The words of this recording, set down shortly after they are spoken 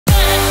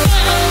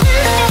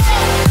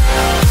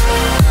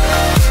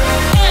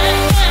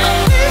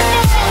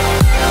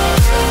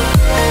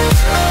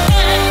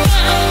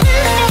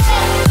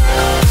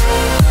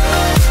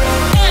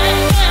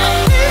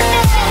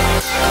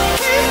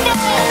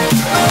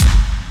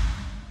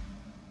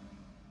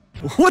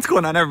What's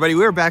going on, everybody?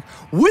 We're back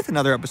with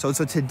another episode.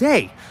 So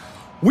today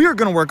we are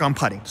going to work on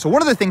putting. So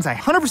one of the things I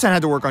 100%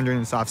 had to work on during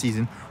this off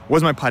season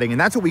was my putting,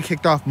 and that's what we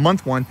kicked off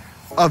month one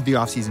of the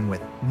off season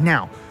with.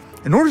 Now,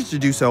 in order to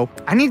do so,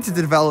 I needed to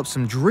develop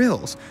some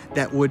drills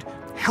that would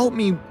help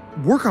me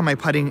work on my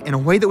putting in a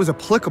way that was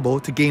applicable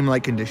to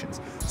game-like conditions.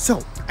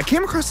 So I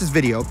came across this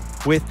video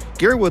with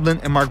Gary Woodland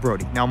and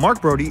Broadie. Now,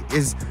 Broadie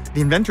is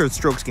the inventor of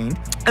strokes gained,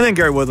 and then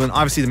Gary Woodland,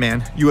 obviously the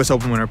man, US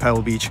Open winner,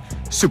 Pebble Beach,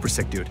 super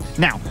sick dude.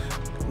 Now,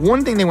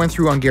 one thing they went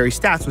through on Gary's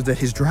stats was that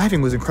his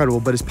driving was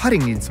incredible, but his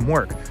putting needed some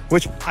work,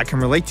 which I can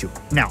relate to.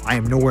 Now, I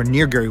am nowhere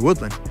near Gary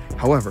Woodland.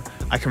 However,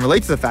 I can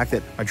relate to the fact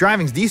that my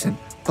driving's decent,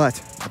 but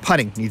my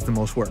putting needs the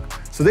most work.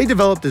 So they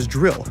developed this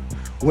drill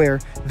where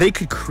they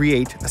could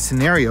create a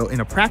scenario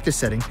in a practice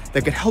setting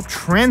that could help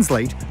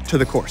translate to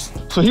the course.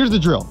 So here's the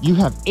drill. You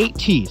have 8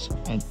 tees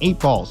and 8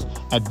 balls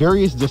at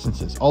various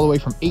distances, all the way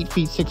from 8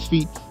 feet, 6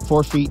 feet,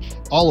 4 feet,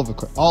 all over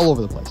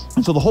the place.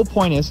 And so the whole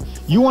point is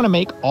you want to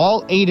make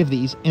all 8 of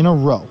these in a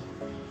row.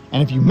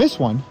 And if you miss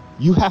one,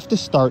 you have to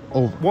start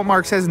over. What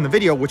Mark says in the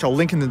video, which I'll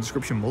link in the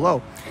description below,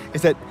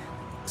 is that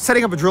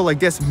setting up a drill like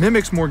this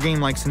mimics more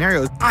game-like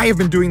scenarios. I have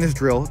been doing this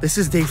drill. This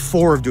is day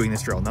 4 of doing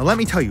this drill. Now, let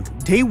me tell you,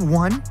 day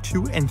 1,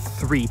 2, and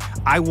 3,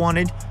 I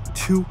wanted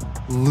to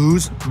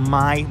lose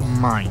my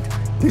mind.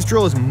 This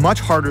drill is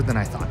much harder than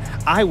I thought.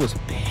 I was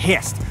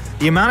pissed.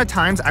 The amount of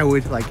times I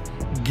would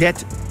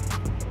get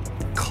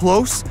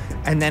close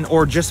and then,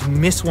 or just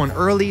miss one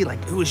early,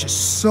 it was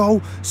just so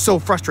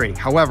frustrating.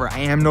 However, I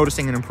am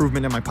noticing an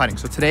improvement in my putting.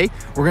 So today,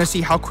 we're gonna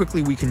see how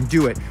quickly we can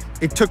do it.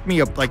 It took me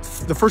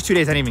the first 2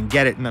 days, I didn't even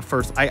get it in the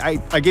first, I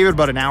gave it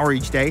about an hour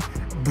each day.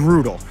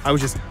 Brutal. I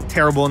was just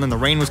terrible, and then the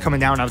rain was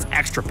coming down and I was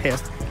extra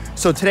pissed.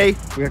 So today,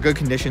 we got good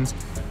conditions.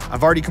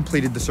 I've already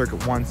completed the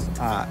circuit once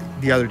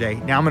the other day.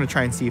 Now I'm gonna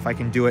try and see if I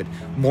can do it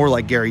more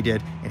like Gary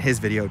did in his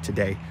video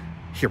today.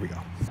 Here we go.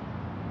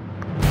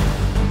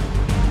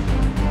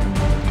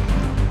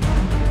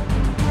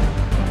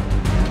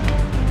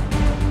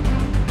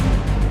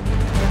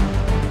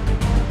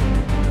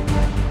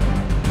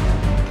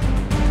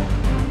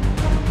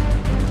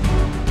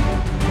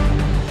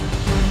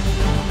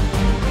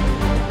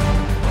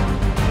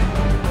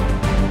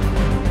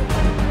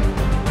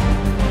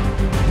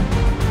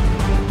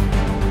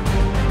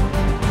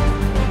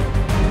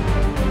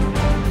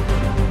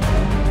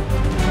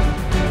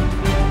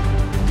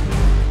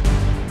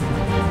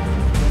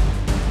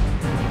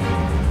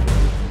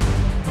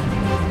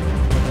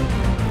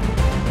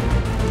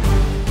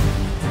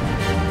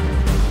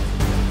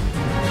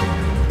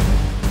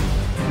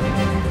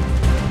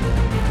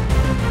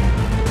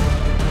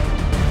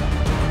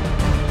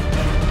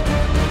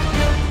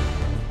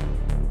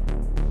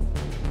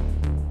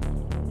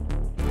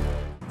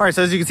 All right,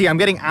 so as you can see, I'm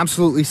getting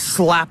absolutely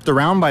slapped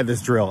around by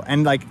this drill.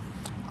 And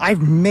I've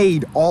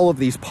made all of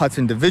these putts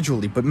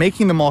individually, but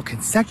making them all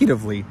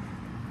consecutively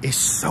is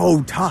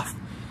so tough.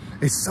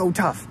 It's so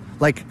tough.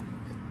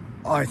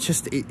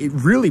 It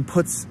really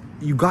puts,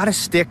 you gotta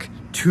stick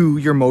to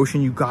your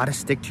motion, you gotta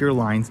stick to your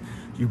lines,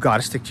 you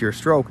gotta stick to your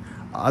stroke.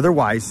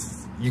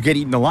 Otherwise, you get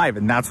eaten alive.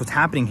 And that's what's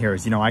happening here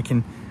is,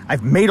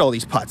 I've made all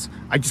these putts.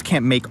 I just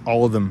can't make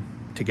all of them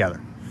together.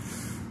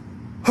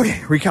 Okay,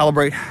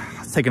 recalibrate.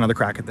 Let's take another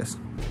crack at this.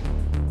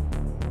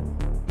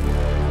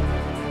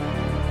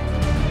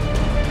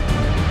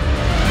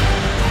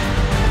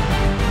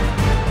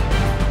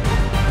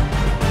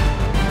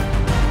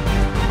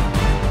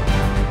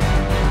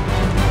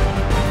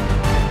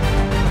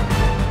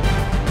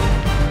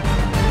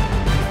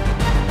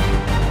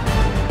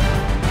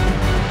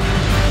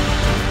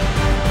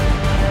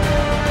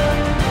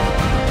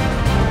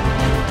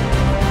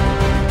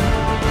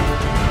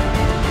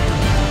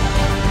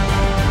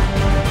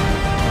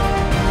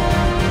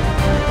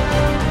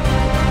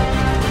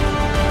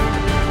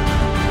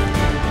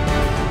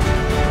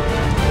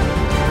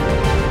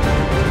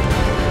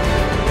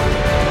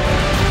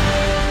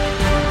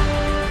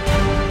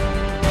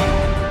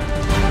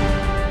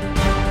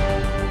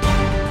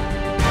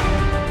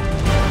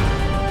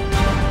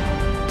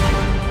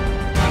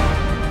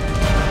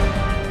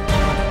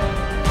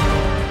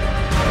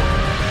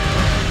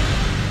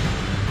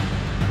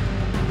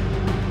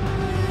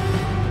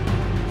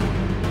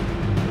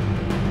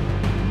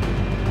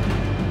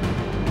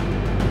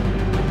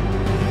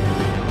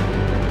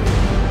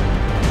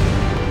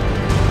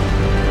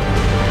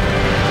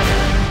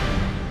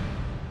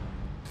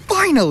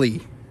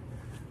 Finally,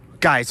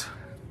 guys,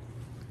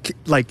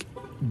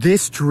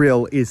 this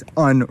drill is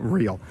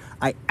unreal.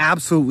 I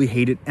absolutely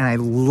hate it and I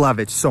love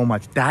it so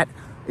much. That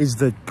is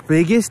the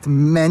biggest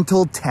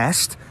mental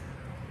test.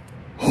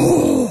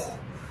 Oh,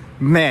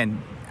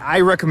 man, I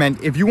recommend,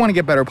 if you want to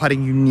get better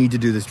putting, you need to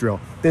do this drill.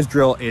 This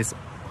drill is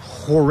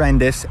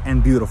horrendous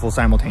and beautiful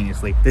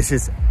simultaneously. This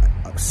is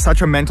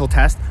such a mental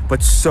test,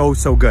 but so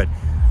good.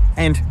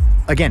 And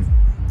again,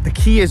 The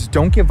key is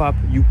don't give up.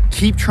 You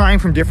keep trying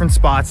from different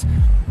spots.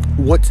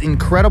 What's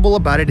incredible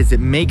about it is it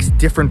makes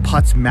different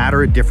putts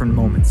matter at different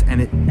moments.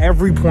 And at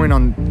every point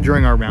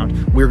during our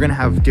round, we're gonna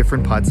have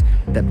different putts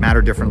that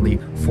matter differently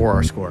for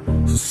our score.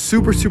 So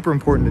super, super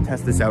important to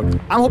test this out.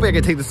 I'm hoping I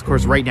can take this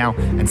course right now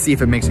and see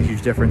if it makes a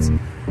huge difference.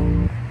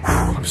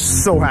 I'm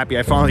so happy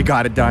I finally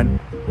got it done.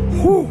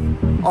 Whew.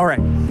 All right,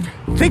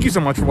 thank you so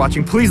much for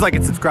watching. Please like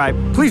and subscribe.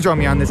 Please join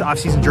me on this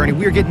off-season journey.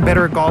 We are getting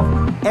better at golf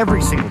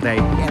every single day,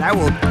 and I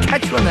will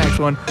catch you on the next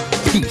one.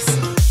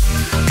 Peace.